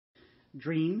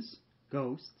Dreams,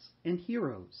 Ghosts, and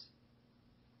Heroes.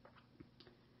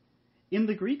 In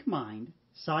the Greek mind,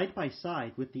 side by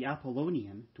side with the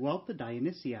Apollonian dwelt the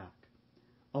Dionysiac.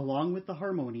 Along with the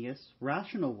harmonious,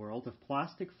 rational world of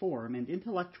plastic form and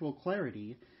intellectual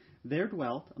clarity, there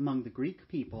dwelt among the Greek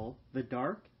people the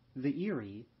dark, the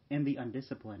eerie, and the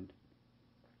undisciplined.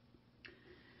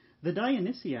 The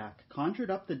Dionysiac conjured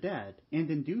up the dead and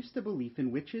induced a belief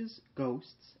in witches,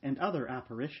 ghosts, and other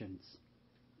apparitions.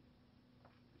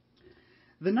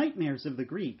 The nightmares of the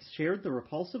Greeks shared the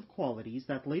repulsive qualities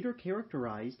that later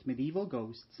characterized medieval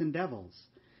ghosts and devils,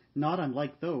 not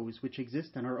unlike those which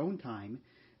exist in our own time,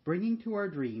 bringing to our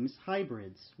dreams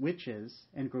hybrids, witches,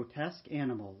 and grotesque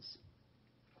animals.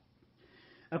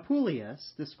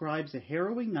 Apuleius describes a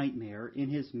harrowing nightmare in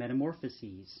his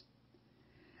Metamorphoses.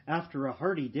 After a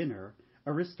hearty dinner,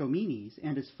 Aristomenes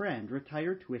and his friend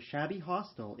retired to a shabby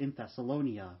hostel in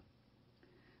Thessalonia.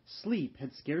 Sleep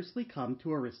had scarcely come to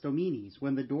Aristomenes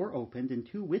when the door opened and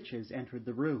two witches entered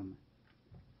the room.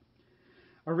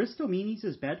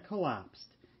 Aristomenes' bed collapsed,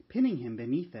 pinning him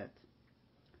beneath it.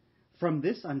 From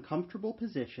this uncomfortable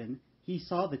position, he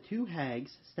saw the two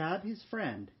hags stab his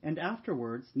friend and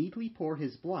afterwards neatly pour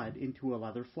his blood into a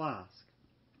leather flask.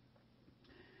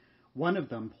 One of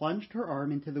them plunged her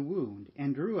arm into the wound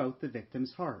and drew out the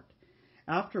victim's heart,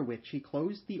 after which she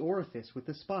closed the orifice with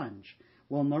a sponge,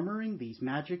 while murmuring these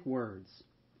magic words,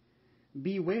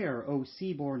 "Beware, O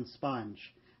sea-born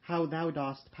sponge, how thou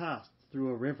dost pass through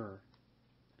a river."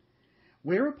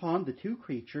 Whereupon the two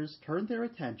creatures turned their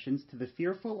attentions to the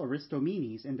fearful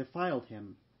Aristomenes and defiled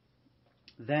him.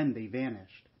 Then they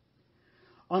vanished.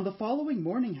 On the following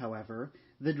morning, however,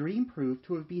 the dream proved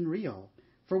to have been real,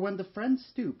 for when the friends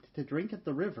stooped to drink at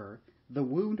the river, the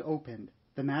wound opened,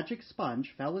 the magic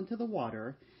sponge fell into the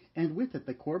water, and with it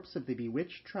the corpse of the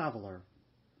bewitched traveler.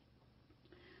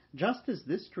 Just as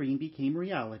this dream became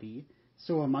reality,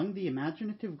 so among the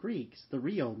imaginative Greeks the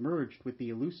real merged with the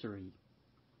illusory.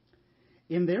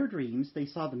 In their dreams they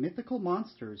saw the mythical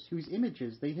monsters whose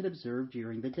images they had observed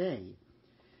during the day,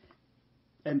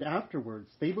 and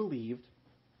afterwards they believed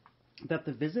that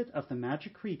the visit of the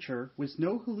magic creature was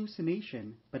no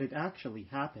hallucination, but it actually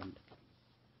happened.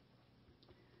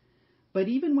 But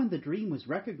even when the dream was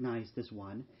recognized as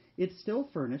one, it still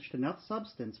furnished enough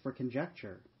substance for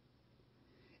conjecture.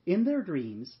 In their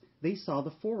dreams, they saw the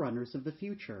forerunners of the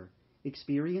future,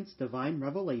 experienced divine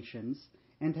revelations,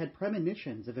 and had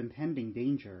premonitions of impending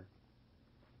danger.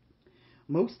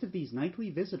 Most of these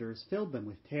nightly visitors filled them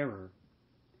with terror.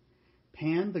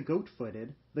 Pan the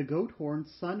goat-footed, the goat-horned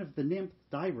son of the nymph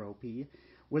Deirope,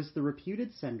 was the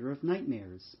reputed sender of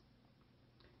nightmares.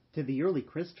 To the early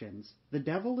Christians, the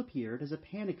devil appeared as a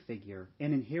panic figure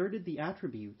and inherited the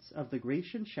attributes of the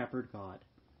Grecian shepherd god.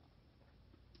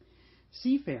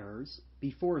 Seafarers,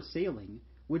 before sailing,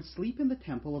 would sleep in the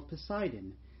temple of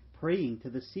Poseidon, praying to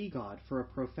the sea god for a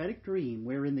prophetic dream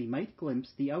wherein they might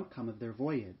glimpse the outcome of their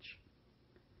voyage.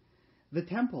 The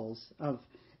temples of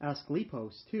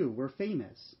Asclepos, too, were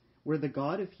famous, where the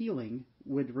god of healing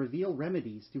would reveal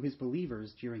remedies to his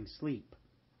believers during sleep.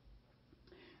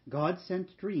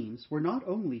 God-sent dreams were not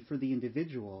only for the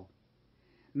individual.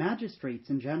 Magistrates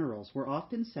and generals were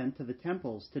often sent to the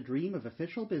temples to dream of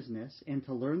official business and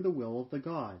to learn the will of the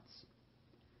gods.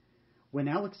 When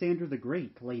Alexander the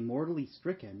Great lay mortally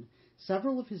stricken,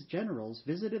 several of his generals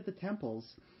visited the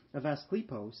temples of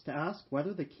Asclepos to ask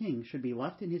whether the king should be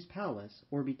left in his palace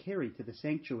or be carried to the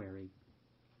sanctuary.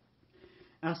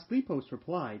 Asclepos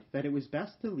replied that it was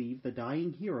best to leave the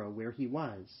dying hero where he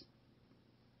was.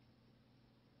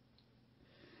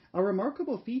 A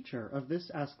remarkable feature of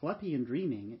this Asclepian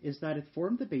dreaming is that it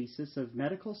formed the basis of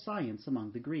medical science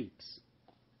among the Greeks.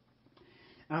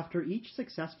 After each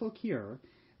successful cure,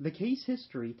 the case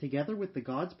history, together with the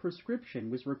god's prescription,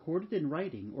 was recorded in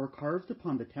writing or carved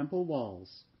upon the temple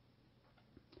walls.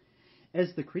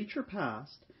 As the creature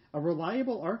passed, a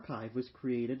reliable archive was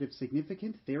created of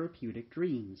significant therapeutic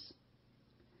dreams.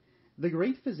 The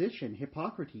great physician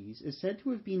Hippocrates is said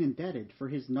to have been indebted for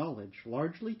his knowledge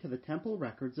largely to the temple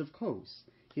records of Kos,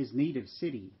 his native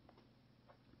city.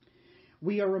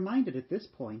 We are reminded at this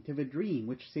point of a dream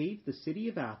which saved the city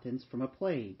of Athens from a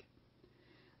plague.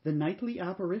 The nightly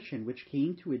apparition which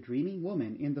came to a dreaming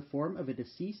woman in the form of a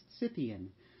deceased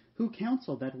Scythian, who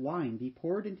counseled that wine be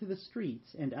poured into the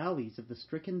streets and alleys of the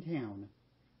stricken town.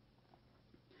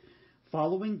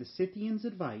 Following the Scythian's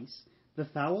advice, the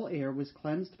foul air was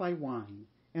cleansed by wine,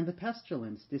 and the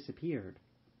pestilence disappeared.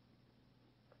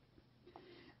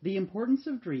 The importance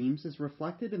of dreams is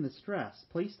reflected in the stress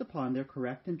placed upon their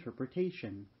correct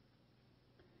interpretation.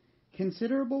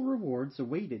 Considerable rewards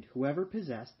awaited whoever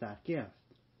possessed that gift.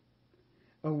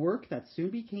 A work that soon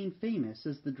became famous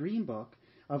is the dream book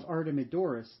of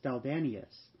Artemidorus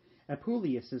Daldanius,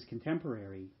 Apuleius's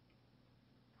contemporary.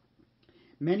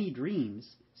 Many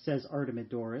dreams, says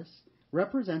Artemidorus,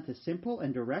 represent a simple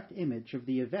and direct image of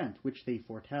the event which they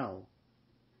foretell.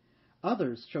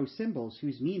 Others show symbols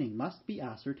whose meaning must be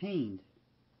ascertained.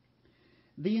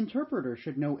 The interpreter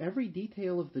should know every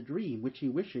detail of the dream which he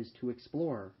wishes to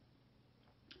explore.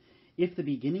 If the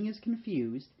beginning is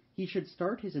confused, he should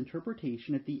start his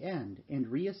interpretation at the end and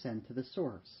reascend to the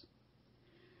source.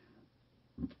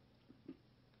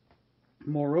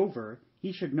 Moreover,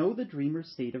 he should know the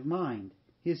dreamer's state of mind,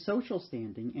 his social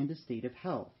standing, and his state of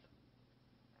health.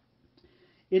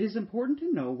 It is important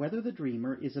to know whether the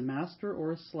dreamer is a master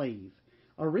or a slave,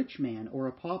 a rich man or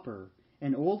a pauper,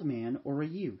 an old man or a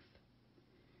youth.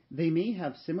 They may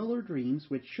have similar dreams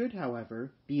which should,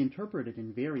 however, be interpreted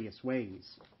in various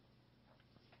ways.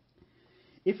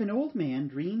 If an old man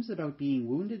dreams about being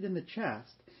wounded in the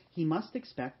chest, he must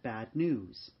expect bad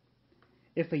news.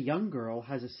 If a young girl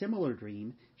has a similar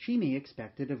dream, she may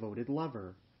expect a devoted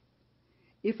lover.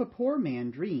 If a poor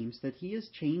man dreams that he is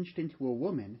changed into a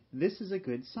woman, this is a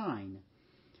good sign,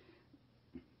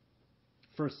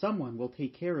 for someone will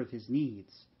take care of his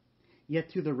needs.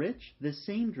 Yet to the rich, this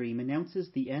same dream announces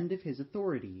the end of his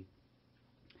authority.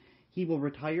 He will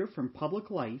retire from public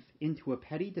life into a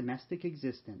petty domestic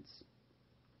existence.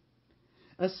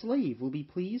 A slave will be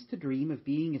pleased to dream of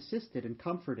being assisted and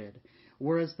comforted,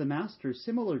 whereas the master's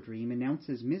similar dream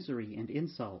announces misery and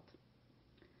insult.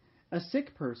 A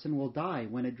sick person will die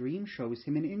when a dream shows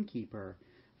him an innkeeper,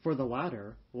 for the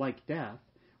latter, like death,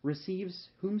 receives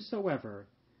whomsoever,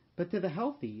 but to the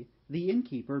healthy, the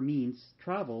innkeeper means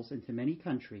travels into many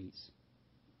countries.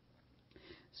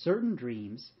 Certain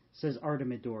dreams, says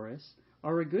Artemidorus,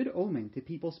 are a good omen to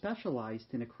people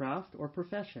specialized in a craft or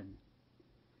profession.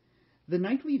 The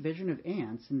nightly vision of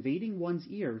ants invading one's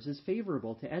ears is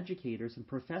favorable to educators and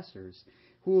professors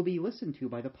who will be listened to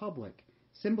by the public,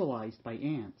 symbolized by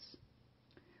ants.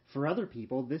 For other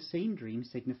people, this same dream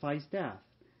signifies death.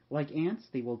 Like ants,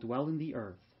 they will dwell in the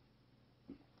earth.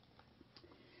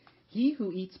 He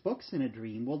who eats books in a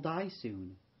dream will die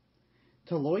soon.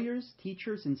 To lawyers,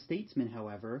 teachers, and statesmen,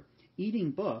 however,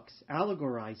 eating books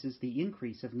allegorizes the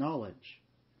increase of knowledge.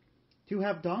 To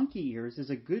have donkey ears is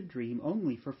a good dream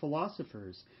only for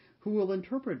philosophers, who will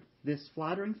interpret this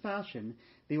flattering fashion.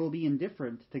 They will be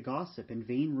indifferent to gossip and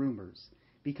vain rumors,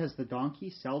 because the donkey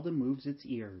seldom moves its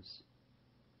ears.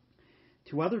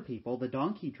 To other people, the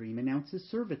donkey dream announces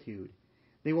servitude.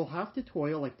 They will have to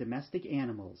toil like domestic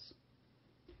animals.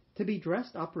 To be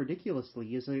dressed up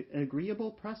ridiculously is an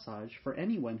agreeable presage for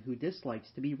anyone who dislikes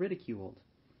to be ridiculed.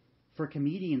 For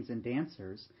comedians and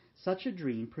dancers, such a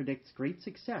dream predicts great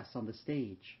success on the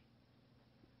stage.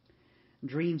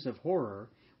 Dreams of horror,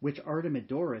 which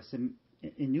Artemidorus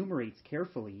enumerates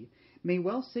carefully, may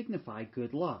well signify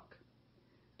good luck.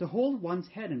 To hold one's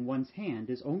head in one's hand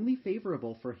is only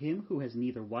favorable for him who has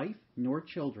neither wife nor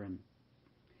children.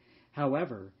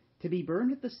 However, to be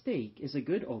burned at the stake is a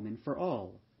good omen for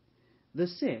all. The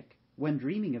sick, when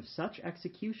dreaming of such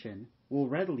execution, will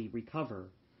readily recover,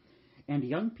 and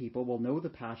young people will know the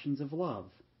passions of love.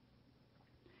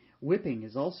 Whipping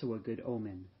is also a good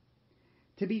omen.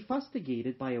 To be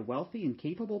fustigated by a wealthy and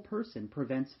capable person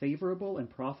prevents favorable and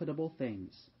profitable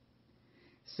things.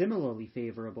 Similarly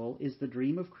favorable is the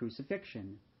dream of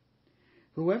crucifixion.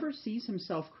 Whoever sees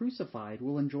himself crucified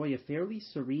will enjoy a fairly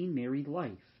serene married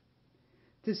life.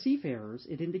 To seafarers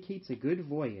it indicates a good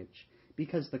voyage,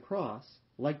 because the cross,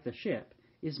 like the ship,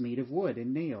 is made of wood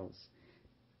and nails,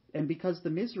 and because the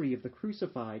misery of the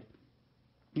crucified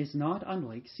is not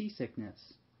unlike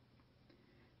seasickness.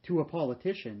 To a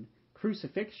politician,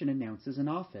 crucifixion announces an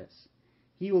office.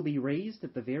 He will be raised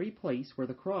at the very place where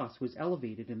the cross was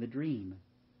elevated in the dream.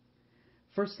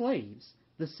 For slaves,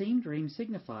 the same dream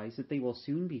signifies that they will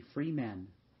soon be free men.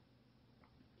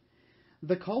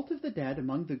 The cult of the dead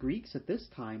among the Greeks at this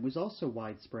time was also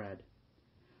widespread.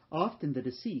 Often the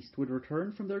deceased would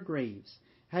return from their graves,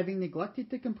 having neglected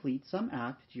to complete some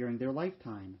act during their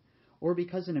lifetime, or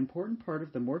because an important part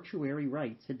of the mortuary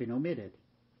rites had been omitted.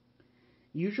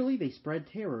 Usually they spread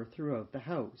terror throughout the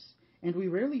house, and we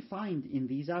rarely find in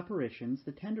these apparitions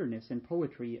the tenderness and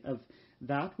poetry of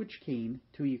that which came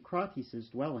to Eucrates'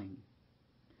 dwelling.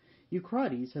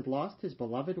 Eucrates had lost his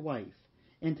beloved wife,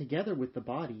 and together with the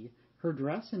body, her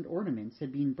dress and ornaments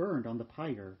had been burned on the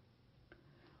pyre.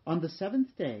 On the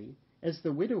seventh day, as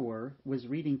the widower was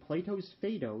reading Plato's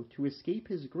Phaedo to escape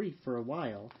his grief for a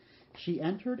while, she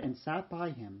entered and sat by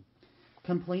him,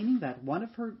 complaining that one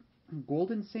of her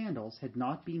golden sandals had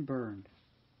not been burned.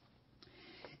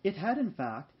 It had, in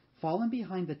fact, fallen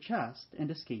behind the chest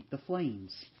and escaped the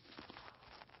flames.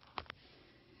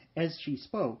 As she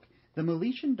spoke, the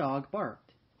Meletian dog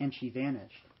barked, and she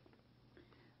vanished.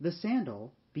 The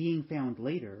sandal, being found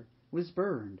later, was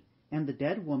burned, and the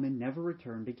dead woman never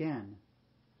returned again.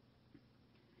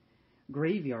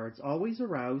 Graveyards always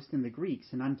aroused in the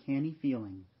Greeks an uncanny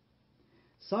feeling.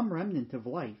 Some remnant of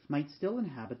life might still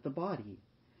inhabit the body.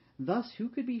 Thus who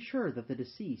could be sure that the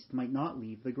deceased might not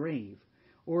leave the grave,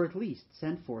 or at least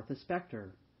send forth a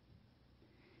spectre?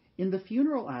 In the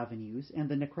funeral avenues and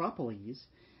the necropolis,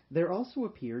 there also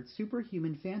appeared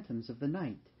superhuman phantoms of the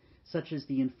night, such as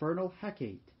the infernal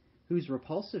Hecate, whose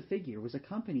repulsive figure was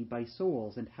accompanied by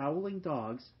souls and howling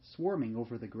dogs swarming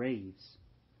over the graves.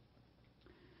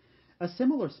 A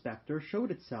similar spectre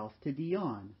showed itself to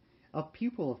Dion, a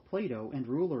pupil of Plato and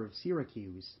ruler of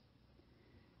Syracuse.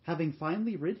 Having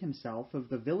finally rid himself of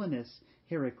the villainous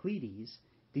Heraclides,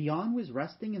 Dion was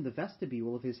resting in the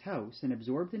vestibule of his house and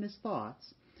absorbed in his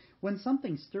thoughts, when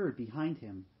something stirred behind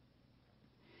him.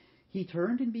 He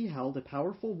turned and beheld a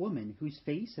powerful woman whose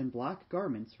face and black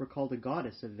garments recalled a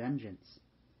goddess of vengeance.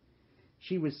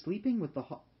 She was sweeping the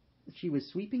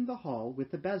hall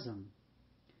with a besom.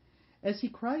 As he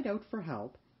cried out for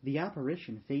help, the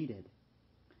apparition faded.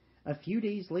 A few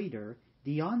days later,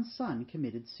 Dion's son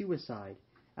committed suicide,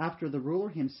 after the ruler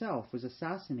himself was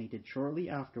assassinated shortly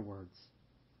afterwards.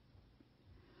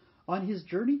 On his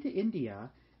journey to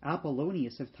India,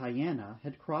 Apollonius of Tyana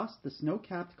had crossed the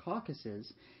snow-capped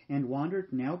Caucasus and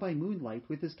wandered now by moonlight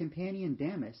with his companion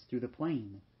Damis through the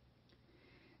plain.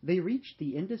 They reached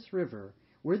the Indus River,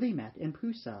 where they met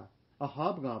Empusa, a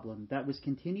hobgoblin that was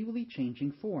continually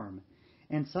changing form,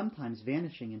 and sometimes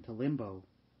vanishing into limbo.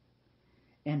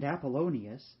 And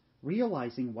Apollonius,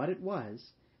 realizing what it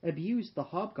was, abused the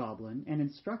hobgoblin and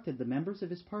instructed the members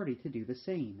of his party to do the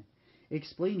same,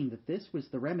 explaining that this was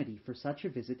the remedy for such a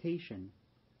visitation.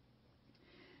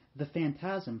 The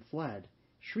phantasm fled,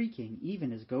 shrieking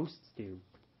even as ghosts do.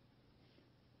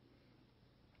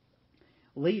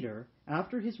 Later,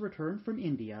 after his return from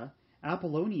India,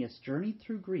 Apollonius journeyed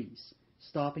through Greece,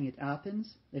 stopping at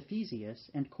Athens,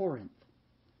 Ephesus, and Corinth.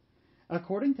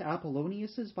 According to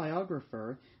Apollonius's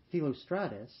biographer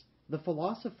Philostratus, the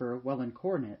philosopher, while in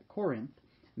Corinth,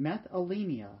 met a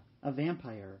Lamia, a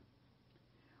vampire.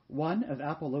 One of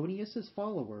Apollonius's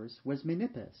followers was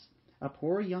Menippus, a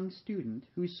poor young student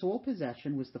whose sole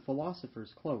possession was the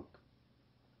philosopher's cloak.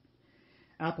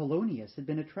 Apollonius had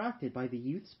been attracted by the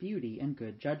youth's beauty and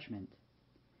good judgment.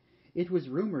 It was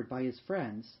rumored by his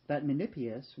friends that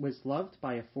Menippus was loved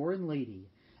by a foreign lady,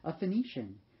 a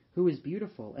Phoenician, who was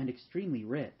beautiful and extremely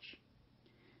rich.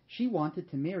 She wanted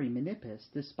to marry Menippus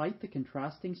despite the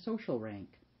contrasting social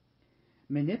rank.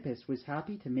 Menippus was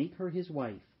happy to make her his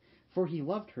wife, for he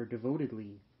loved her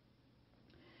devotedly.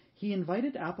 He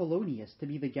invited Apollonius to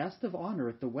be the guest of honor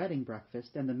at the wedding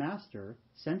breakfast, and the master,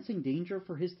 sensing danger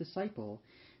for his disciple,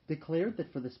 declared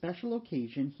that for the special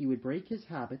occasion he would break his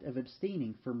habit of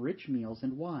abstaining from rich meals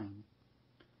and wine.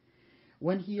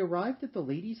 When he arrived at the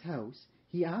lady's house,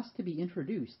 he asked to be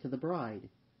introduced to the bride.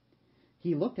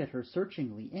 He looked at her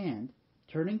searchingly and,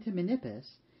 turning to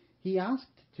Menippus, he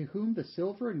asked to whom the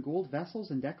silver and gold vessels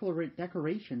and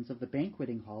decorations of the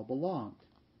banqueting hall belonged.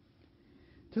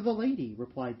 "To the lady,"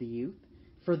 replied the youth,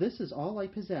 "for this is all I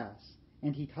possess,"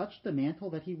 and he touched the mantle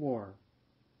that he wore.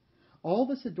 "All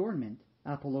this adornment,"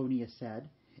 Apollonius said,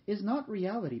 "is not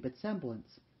reality but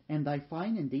semblance, and thy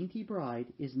fine and dainty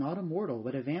bride is not a mortal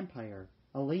but a vampire,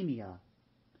 a Lamia.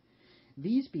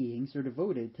 These beings are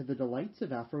devoted to the delights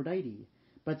of Aphrodite,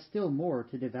 but still more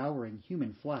to devouring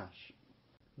human flesh."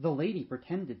 The lady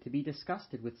pretended to be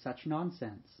disgusted with such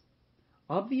nonsense.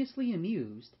 Obviously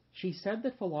amused, she said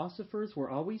that philosophers were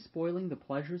always spoiling the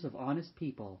pleasures of honest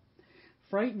people,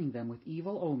 frightening them with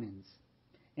evil omens,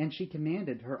 and she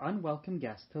commanded her unwelcome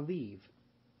guest to leave.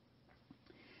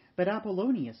 But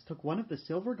Apollonius took one of the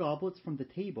silver goblets from the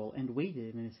table and weighed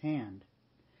it in his hand.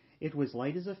 It was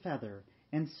light as a feather,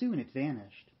 and soon it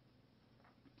vanished.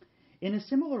 In a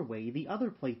similar way, the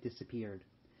other plate disappeared.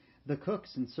 The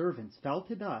cooks and servants fell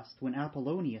to dust when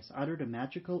Apollonius uttered a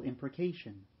magical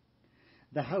imprecation.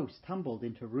 The house tumbled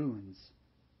into ruins.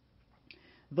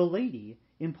 The lady,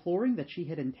 imploring that she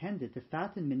had intended to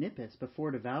fatten Menippus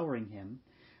before devouring him,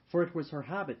 for it was her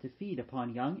habit to feed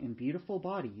upon young and beautiful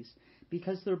bodies,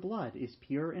 because their blood is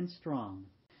pure and strong.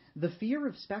 The fear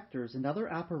of spectres and other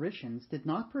apparitions did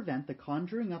not prevent the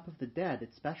conjuring up of the dead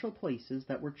at special places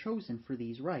that were chosen for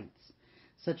these rites,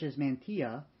 such as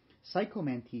Mantia,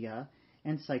 Psychomantia,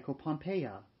 and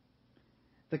Psychopompeia.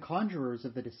 The conjurers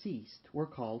of the deceased were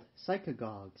called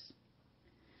psychagogues.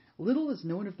 Little is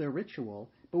known of their ritual,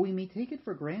 but we may take it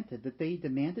for granted that they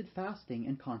demanded fasting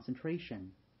and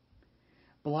concentration.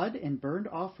 Blood and burned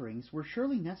offerings were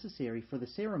surely necessary for the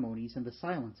ceremonies and the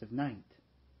silence of night.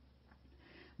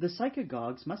 The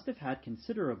psychagogues must have had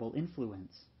considerable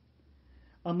influence.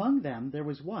 Among them there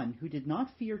was one who did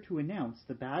not fear to announce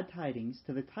the bad tidings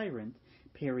to the tyrant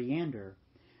Periander,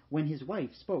 when his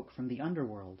wife spoke from the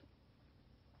underworld.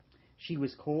 She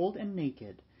was cold and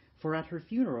naked, for at her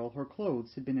funeral her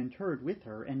clothes had been interred with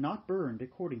her and not burned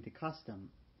according to custom.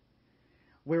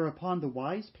 Whereupon the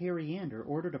wise Periander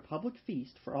ordered a public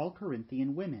feast for all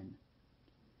Corinthian women.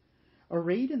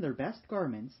 Arrayed in their best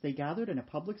garments, they gathered in a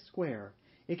public square,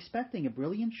 expecting a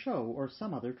brilliant show or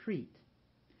some other treat.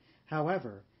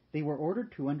 However, they were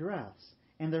ordered to undress,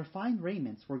 and their fine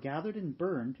raiments were gathered and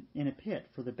burned in a pit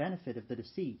for the benefit of the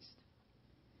deceased.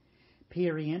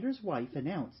 Periander's wife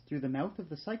announced through the mouth of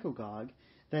the psychagogue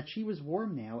that she was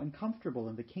warm now and comfortable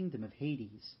in the kingdom of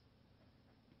Hades.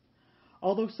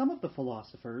 Although some of the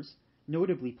philosophers,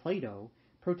 notably Plato,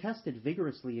 protested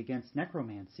vigorously against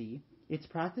necromancy, its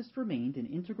practice remained an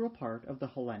integral part of the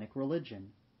Hellenic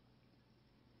religion.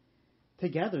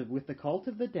 Together with the cult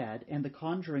of the dead and the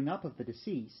conjuring up of the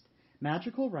deceased,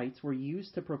 magical rites were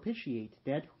used to propitiate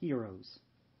dead heroes.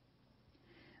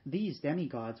 These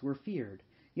demigods were feared,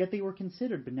 yet they were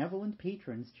considered benevolent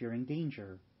patrons during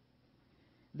danger.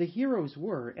 The heroes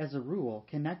were, as a rule,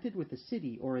 connected with a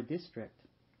city or a district.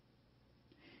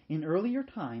 In earlier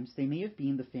times they may have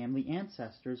been the family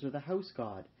ancestors or the house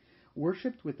god,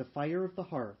 worshipped with the fire of the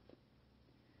hearth.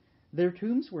 Their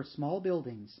tombs were small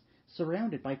buildings,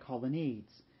 surrounded by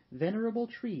colonnades, venerable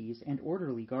trees, and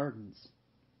orderly gardens.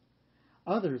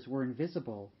 Others were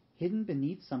invisible, hidden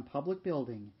beneath some public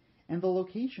building, and the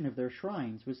location of their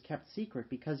shrines was kept secret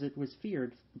because it was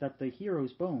feared that the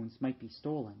heroes' bones might be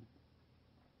stolen.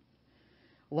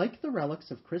 Like the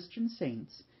relics of Christian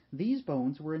saints, these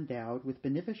bones were endowed with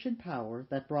beneficent power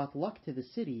that brought luck to the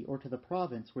city or to the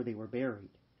province where they were buried.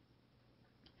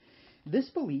 This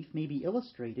belief may be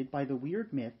illustrated by the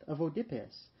weird myth of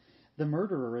Oedipus, the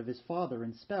murderer of his father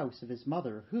and spouse of his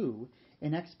mother, who,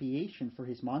 in expiation for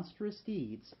his monstrous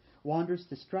deeds, wanders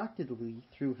distractedly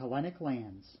through Hellenic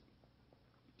lands.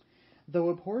 Though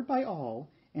abhorred by all,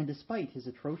 and despite his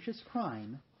atrocious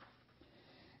crime,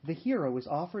 the hero is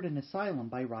offered an asylum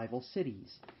by rival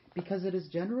cities, because it is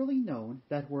generally known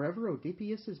that wherever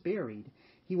Oedipus is buried,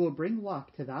 he will bring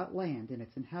luck to that land and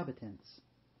its inhabitants.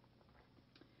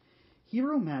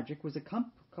 Hero magic was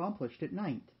accomplished at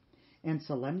night, and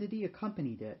solemnity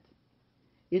accompanied it.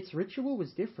 Its ritual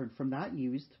was different from that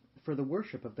used for the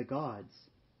worship of the gods.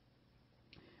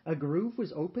 A groove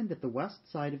was opened at the west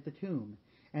side of the tomb,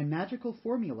 and magical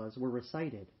formulas were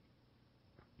recited.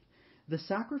 The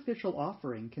sacrificial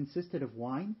offering consisted of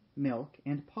wine, milk,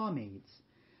 and pomades.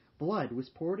 Blood was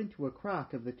poured into a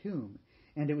crack of the tomb,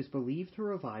 and it was believed to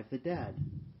revive the dead.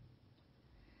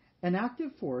 An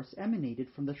active force emanated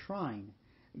from the shrine,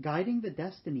 guiding the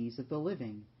destinies of the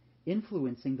living,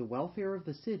 influencing the welfare of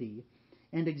the city,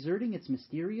 and exerting its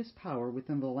mysterious power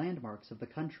within the landmarks of the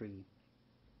country.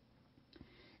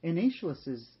 In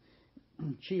Aeschylus's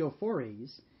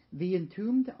Cheophores, the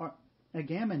entombed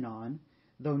Agamemnon,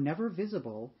 though never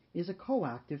visible, is a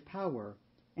coactive power,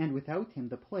 and without him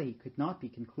the play could not be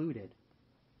concluded.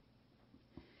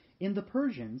 In the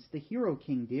Persians, the hero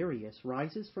king Darius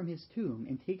rises from his tomb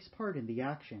and takes part in the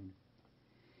action.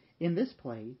 In this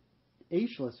play,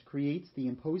 Aeschylus creates the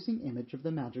imposing image of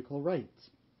the magical rites,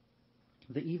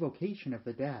 the evocation of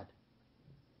the dead.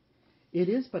 It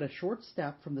is but a short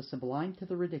step from the sublime to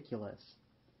the ridiculous.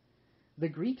 The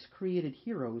Greeks created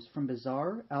heroes from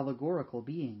bizarre, allegorical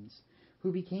beings,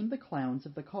 who became the clowns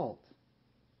of the cult.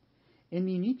 In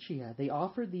Munichia, they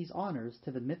offered these honors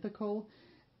to the mythical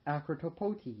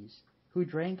Akratopotes, who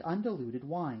drank undiluted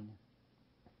wine.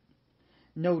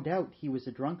 No doubt he was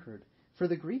a drunkard, for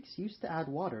the Greeks used to add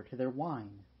water to their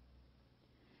wine.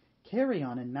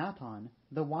 Cheiron and Maton,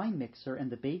 the wine mixer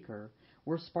and the baker,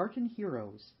 were Spartan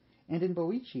heroes, and in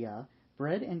Boeotia,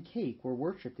 bread and cake were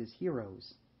worshipped as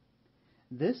heroes.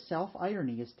 This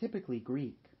self-irony is typically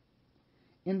Greek.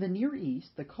 In the Near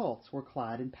East, the cults were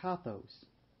clad in pathos.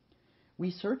 We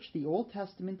search the Old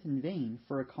Testament in vain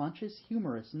for a conscious,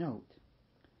 humorous note.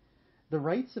 The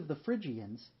rites of the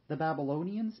Phrygians, the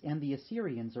Babylonians, and the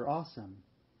Assyrians are awesome.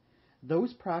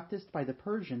 Those practiced by the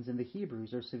Persians and the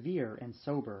Hebrews are severe and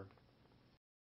sober.